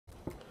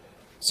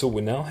So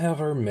we now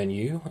have our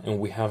menu and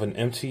we have an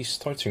empty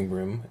starting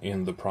room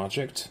in the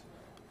project,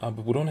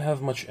 but we don't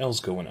have much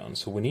else going on,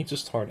 so we need to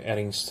start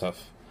adding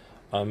stuff.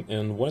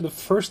 And one of the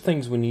first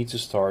things we need to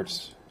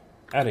start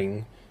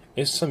adding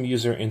is some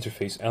user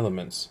interface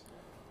elements.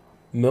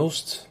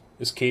 Most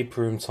escape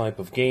room type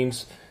of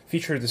games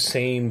feature the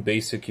same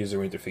basic user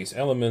interface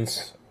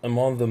elements,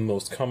 among them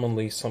most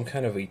commonly some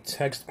kind of a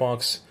text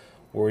box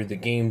where the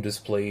game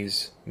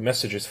displays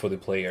messages for the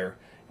player,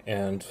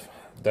 and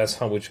that's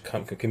how it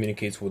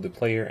communicates with the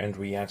player and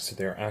reacts to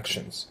their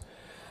actions.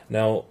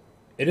 Now,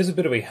 it is a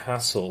bit of a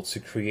hassle to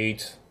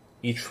create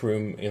each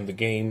room in the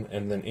game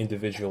and then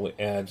individually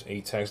add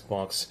a text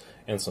box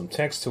and some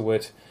text to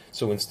it,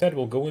 so instead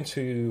we'll go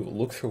into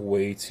look for a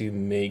way to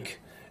make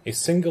a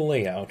single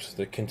layout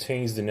that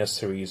contains the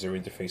necessary user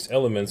interface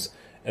elements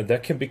and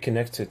that can be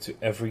connected to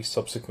every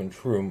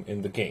subsequent room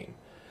in the game.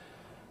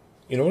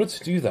 In order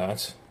to do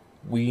that,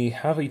 we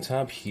have a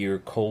tab here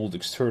called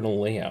External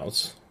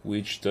Layouts,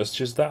 which does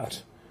just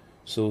that.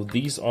 So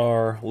these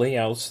are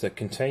layouts that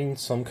contain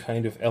some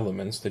kind of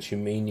elements that you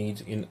may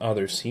need in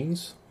other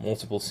scenes,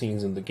 multiple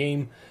scenes in the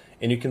game,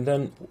 and you can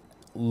then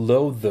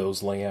load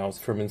those layouts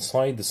from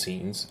inside the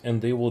scenes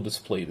and they will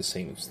display the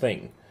same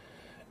thing.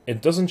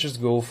 It doesn't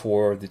just go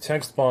for the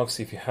text box.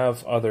 If you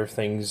have other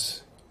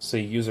things, say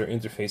user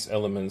interface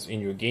elements in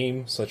your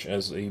game, such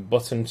as a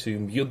button to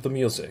mute the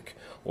music,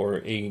 or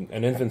an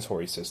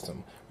inventory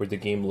system where the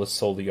game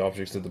lists all the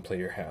objects that the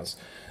player has.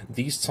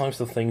 These types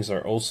of things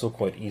are also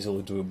quite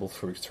easily doable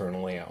through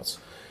external layouts.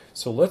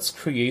 So let's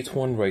create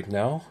one right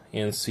now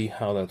and see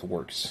how that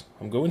works.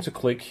 I'm going to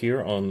click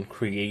here on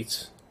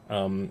Create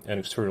an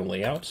External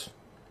Layout.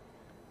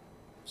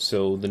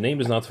 So the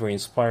name is not very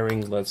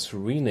inspiring. Let's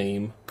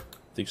rename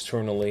the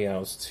external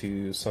layouts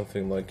to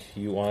something like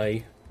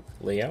UI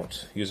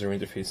layout, user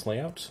interface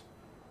layout.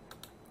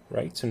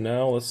 Right, and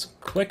now let's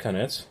click on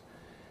it.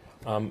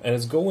 And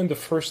the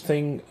first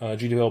thing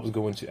GDevelop is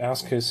going to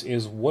ask us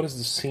is what is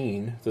the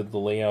scene that the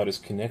layout is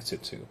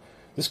connected to.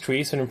 This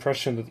creates an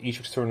impression that each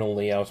external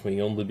layout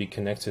may only be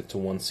connected to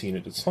one scene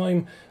at a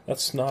time.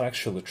 That's not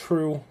actually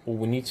true, but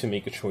we need to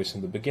make a choice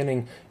in the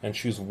beginning and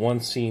choose one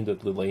scene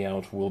that the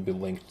layout will be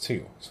linked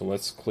to. So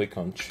let's click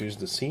on Choose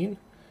the Scene.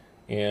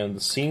 And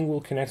the scene we'll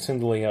connect in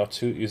the layout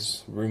to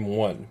is room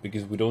 1,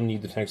 because we don't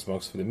need the text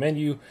box for the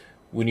menu,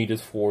 we need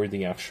it for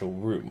the actual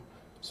room.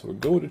 So we're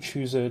going to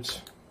choose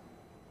it,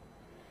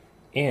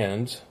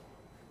 and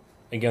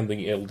again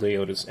the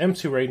layout is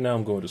empty right now.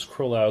 I'm going to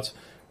scroll out.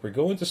 We're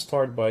going to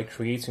start by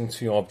creating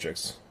two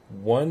objects.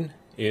 One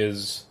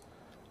is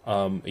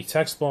a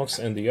text box,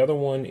 and the other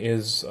one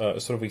is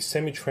sort of a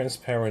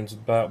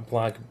semi-transparent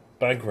black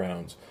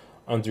background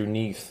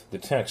underneath the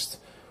text,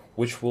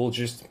 which will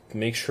just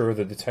make sure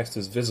that the text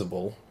is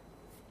visible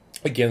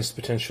against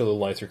potentially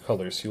lighter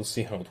colors. You'll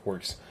see how it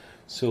works.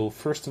 So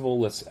first of all,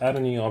 let's add a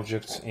new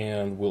object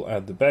and we'll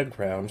add the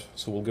background.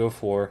 So we'll go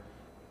for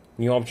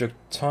new object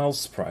tile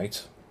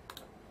sprite,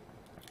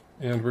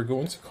 and we're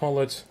going to call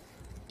it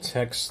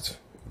text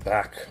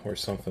back or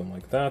something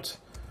like that.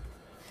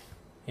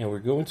 And we're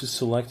going to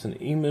select an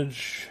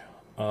image,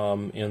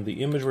 and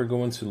the image we're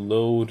going to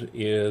load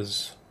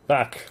is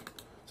back.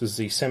 This is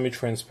the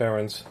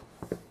semi-transparent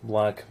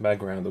black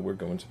background that we're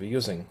going to be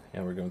using,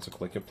 and we're going to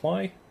click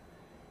apply,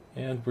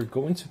 and we're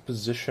going to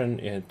position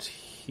it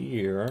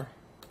here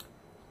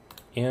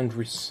and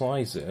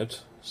resize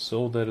it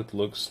so that it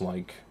looks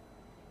like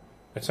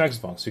a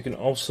text box. You can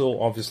also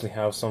obviously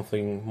have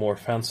something more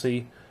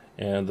fancy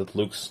and that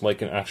looks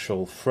like an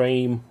actual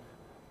frame,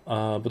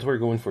 but we're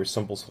going for a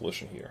simple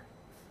solution here.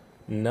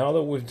 Now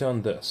that we've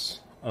done this,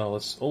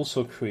 let's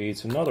also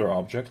create another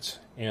object,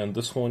 and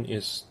this one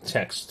is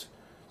text.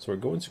 So we're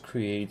going to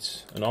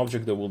create an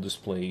object that will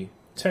display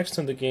text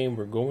in the game.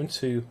 We're going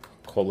to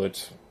call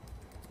it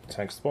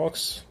text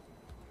box,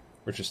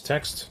 or just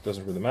text,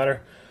 doesn't really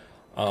matter.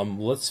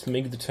 Let's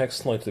make the text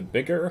slightly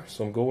bigger.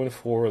 So I'm going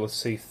for, let's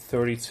say,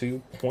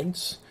 32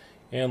 points,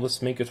 and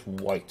let's make it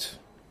white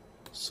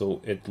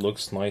so it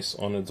looks nice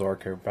on a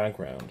darker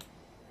background.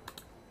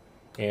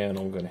 And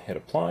I'm going to hit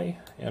apply,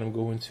 and I'm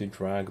going to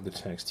drag the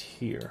text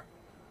here,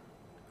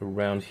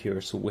 around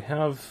here. So we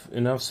have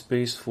enough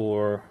space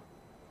for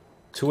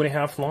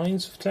 2.5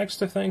 lines of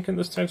text, I think, in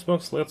this text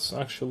box. Let's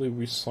actually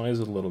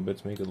resize it a little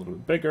bit, make it a little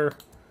bit bigger,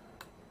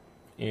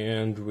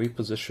 and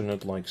reposition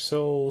it like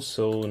so.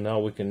 So now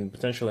we can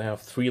potentially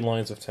have 3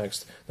 lines of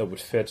text that would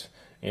fit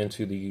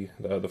into the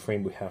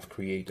frame we have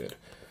created.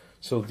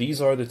 So these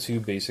are the two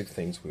basic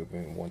things we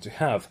want to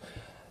have.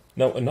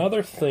 Now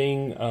another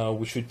thing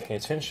we should pay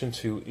attention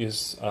to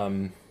is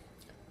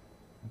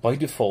by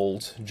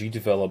default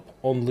GDevelop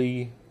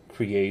only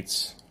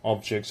creates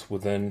objects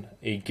within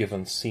a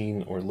given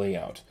scene or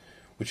layout,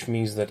 which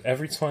means that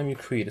every time you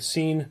create a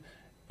scene,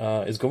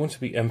 it's going to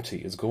be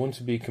empty. It's going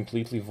to be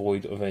completely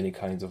void of any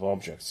kinds of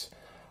objects.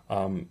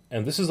 And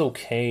this is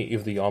okay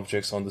if the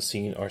objects on the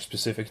scene are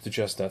specific to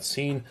just that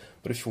scene,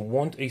 but if you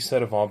want a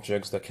set of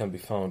objects that can be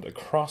found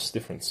across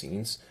different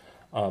scenes,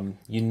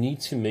 you need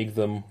to make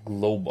them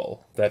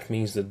global. That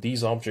means that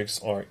these objects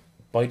are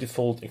by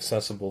default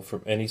accessible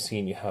from any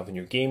scene you have in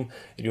your game.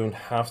 You don't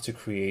have to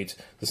create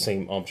the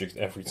same object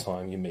every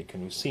time you make a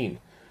new scene.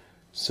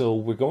 So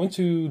we're going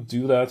to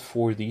do that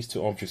for these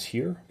two objects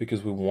here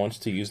because we want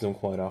to use them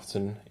quite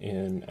often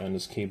in an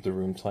escape the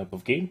room type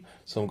of game.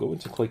 So I'm going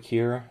to click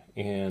here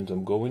and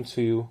I'm going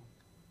to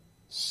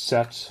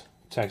set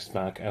text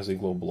back as a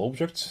global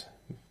object.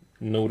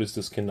 Notice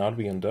this cannot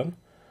be undone,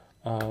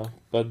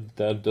 but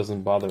that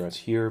doesn't bother us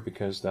here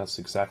because that's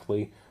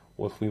exactly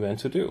what we meant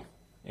to do.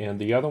 And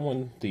the other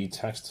one, the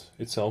text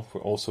itself,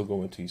 we're also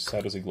going to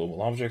set as a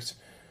global object.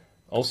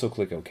 Also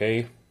click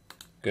OK.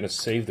 Going to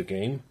save the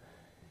game.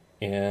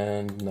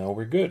 And now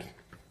we're good.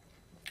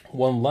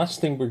 One last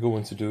thing we're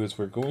going to do is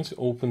we're going to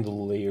open the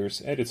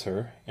layers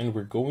editor and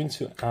we're going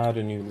to add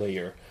a new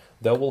layer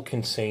that will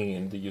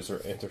contain the user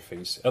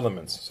interface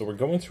elements. So we're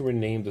going to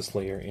rename this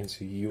layer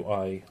into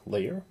UI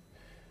layer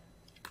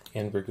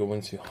and we're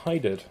going to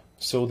hide it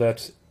so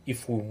that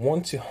if we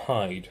want to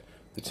hide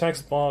the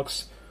text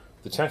box,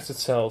 the text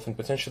itself, and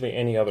potentially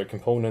any other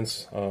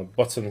components,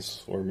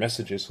 buttons or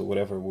messages or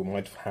whatever we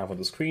might have on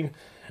the screen,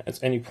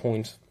 at any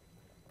point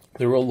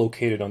they're all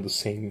located on the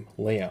same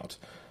layout,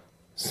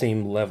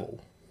 same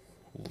level,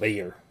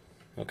 layer.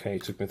 Okay,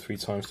 it took me 3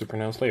 times to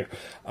pronounce layer.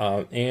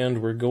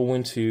 And we're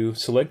going to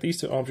select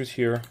these two objects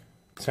here,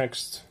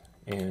 text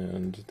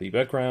and the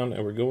background,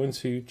 and we're going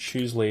to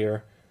choose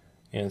layer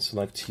and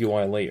select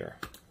UI layer.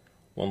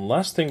 One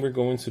last thing we're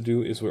going to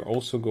do is we're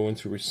also going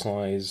to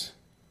resize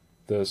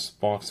this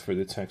box for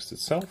the text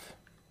itself,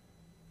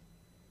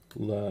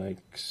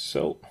 like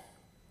so.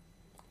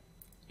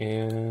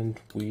 And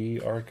we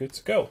are good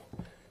to go.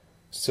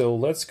 So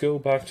let's go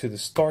back to the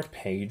start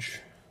page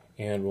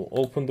and we'll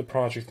open the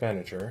project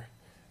manager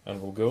and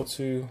we'll go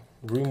to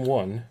room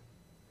 1.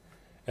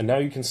 And now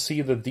you can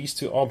see that these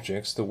two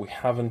objects that we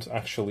haven't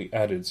actually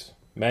added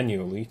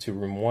manually to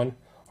room 1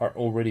 are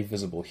already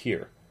visible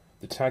here.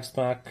 The text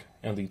back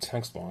and the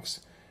text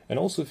box. And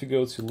also if you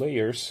go to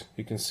layers,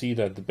 you can see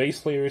that the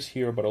base layer is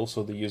here, but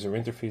also the user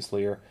interface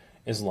layer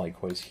is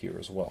likewise here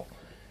as well.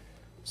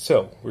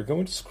 So we're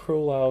going to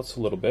scroll out a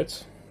little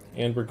bit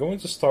and we're going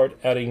to start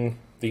adding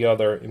the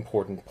other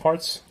important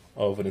parts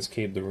of an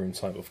escape the room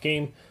type of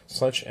game,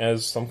 such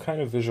as some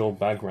kind of visual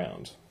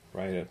background,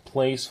 right? A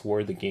place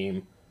where the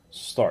game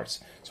starts.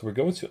 So we're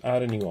going to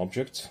add a new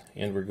object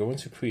and we're going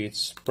to create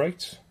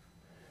sprite.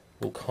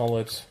 We'll call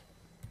it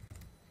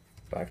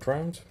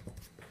background.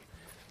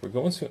 We're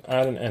going to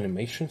add an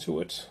animation to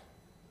it.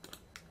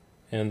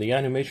 And the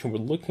animation we're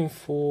looking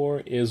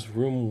for is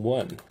room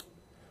 1.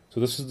 So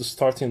this is the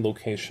starting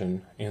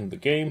location in the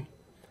game.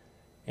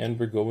 And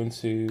we're going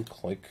to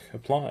click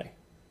apply.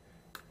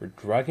 We're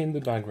dragging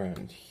the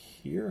background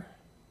here.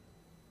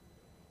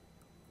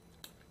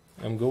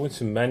 I'm going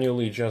to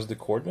manually adjust the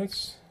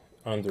coordinates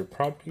under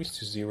properties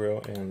to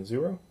 0 and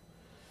 0.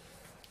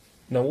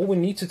 Now what we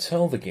need to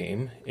tell the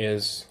game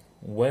is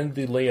when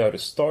the layout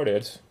is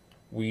started,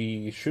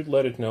 we should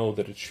let it know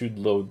that it should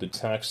load the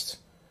text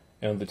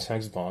and the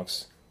text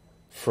box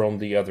from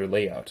the other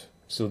layout.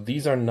 So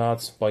these are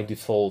not by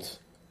default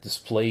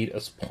displayed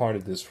as part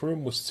of this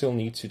room. We still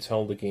need to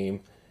tell the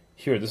game,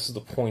 here, this is the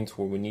point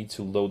where we need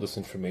to load this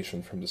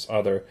information from this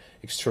other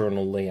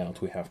external layout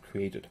we have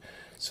created.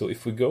 So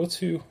if we go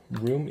to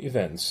room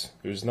events,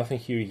 there's nothing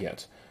here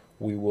yet.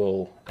 We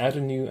will add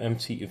a new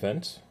empty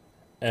event,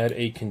 add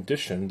a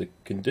condition. The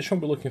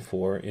condition we're looking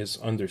for is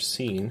under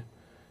scene.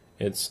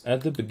 It's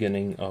at the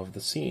beginning of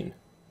the scene.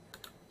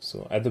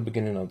 So at the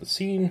beginning of the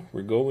scene,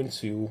 we're going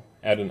to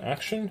add an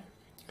action,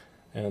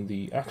 and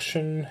the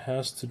action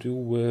has to do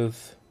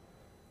with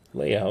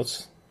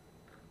layouts.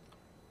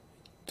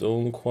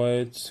 Don't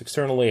quite,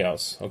 external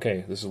layouts.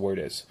 Okay, this is where it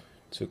is.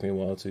 Took me a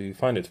while to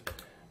find it.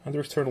 Under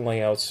external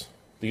layouts,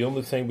 the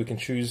only thing we can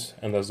choose,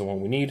 and that's the one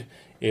we need,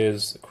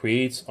 is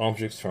create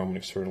objects from an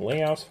external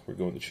layout. We're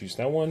going to choose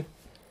that one.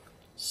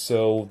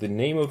 So the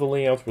name of the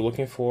layout we're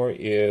looking for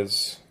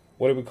is,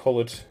 what do we call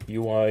it?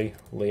 UI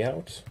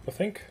layout, I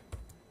think.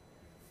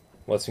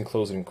 Let's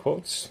enclose it in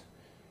quotes.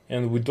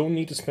 And we don't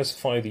need to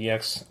specify the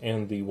X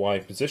and the Y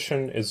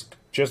position. It's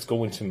just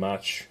going to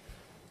match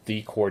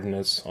the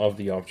coordinates of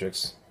the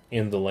objects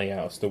in the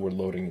layouts that we're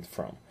loading it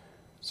from.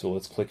 So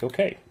let's click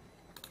OK.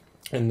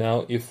 And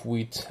now if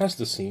we test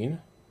the scene,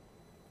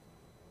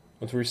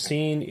 what we're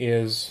seeing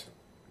is,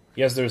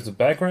 yes, there's the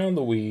background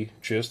that we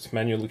just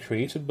manually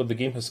created, but the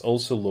game has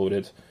also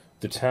loaded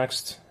the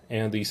text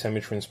and the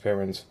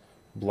semi-transparent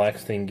black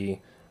thingy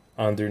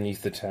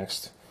underneath the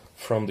text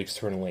from the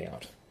external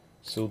layout.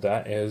 So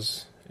that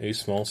is a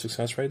small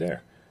success right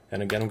there.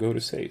 And again, go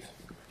to save.